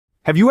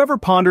Have you ever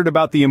pondered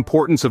about the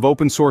importance of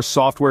open-source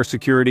software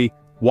security,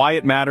 why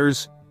it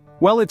matters?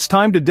 Well, it's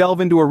time to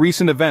delve into a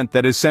recent event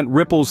that has sent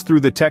ripples through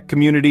the tech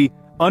community,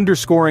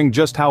 underscoring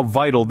just how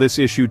vital this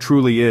issue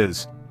truly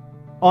is.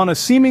 On a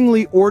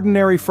seemingly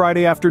ordinary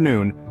Friday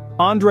afternoon,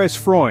 Andres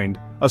Freund,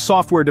 a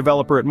software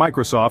developer at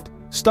Microsoft,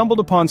 stumbled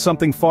upon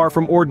something far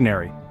from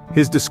ordinary.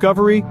 His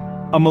discovery?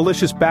 A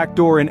malicious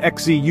backdoor in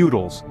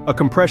xzutils, a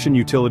compression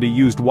utility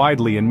used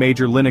widely in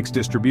major Linux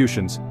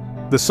distributions.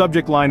 The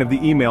subject line of the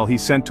email he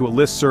sent to a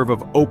listserv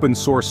of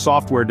open-source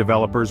software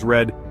developers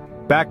read,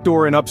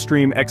 "Backdoor in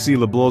upstream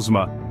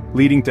xzlblozma,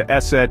 leading to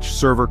sh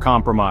server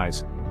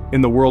compromise."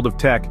 In the world of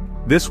tech,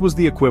 this was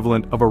the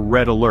equivalent of a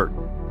red alert.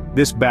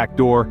 This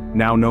backdoor,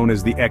 now known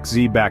as the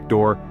xz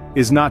backdoor,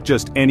 is not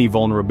just any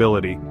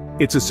vulnerability.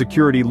 It's a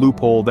security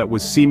loophole that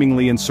was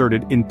seemingly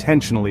inserted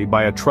intentionally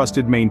by a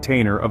trusted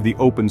maintainer of the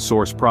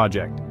open-source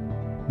project.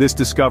 This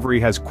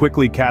discovery has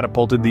quickly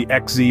catapulted the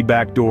xz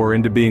backdoor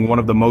into being one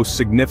of the most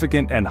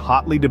significant and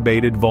hotly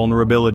debated vulnerabilities